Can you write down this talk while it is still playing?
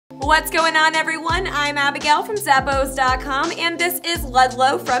What's going on, everyone? I'm Abigail from Zappos.com, and this is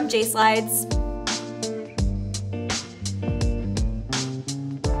Ludlow from J-Slides.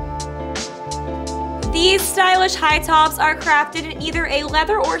 These stylish high tops are crafted in either a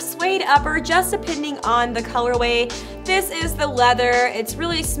leather or suede upper, just depending on the colorway. This is the leather. It's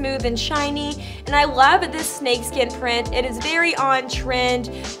really smooth and shiny, and I love this snakeskin print. It is very on trend.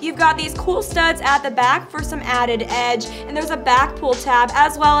 You've got these cool studs at the back for some added edge, and there's a back pull tab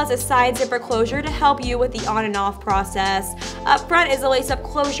as well as a side zipper closure to help you with the on and off process. Up front is a lace-up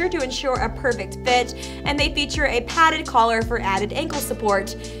closure to ensure a perfect fit, and they feature a padded collar for added ankle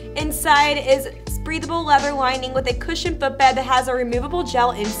support. Inside is breathable leather lining with a cushioned footbed that has a removable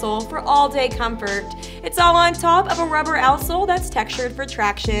gel insole for all-day comfort. It's all on top of a rubber outsole that's textured for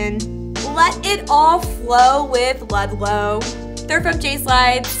traction. Let it all flow with Ludlow. They're from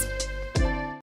J-Slides.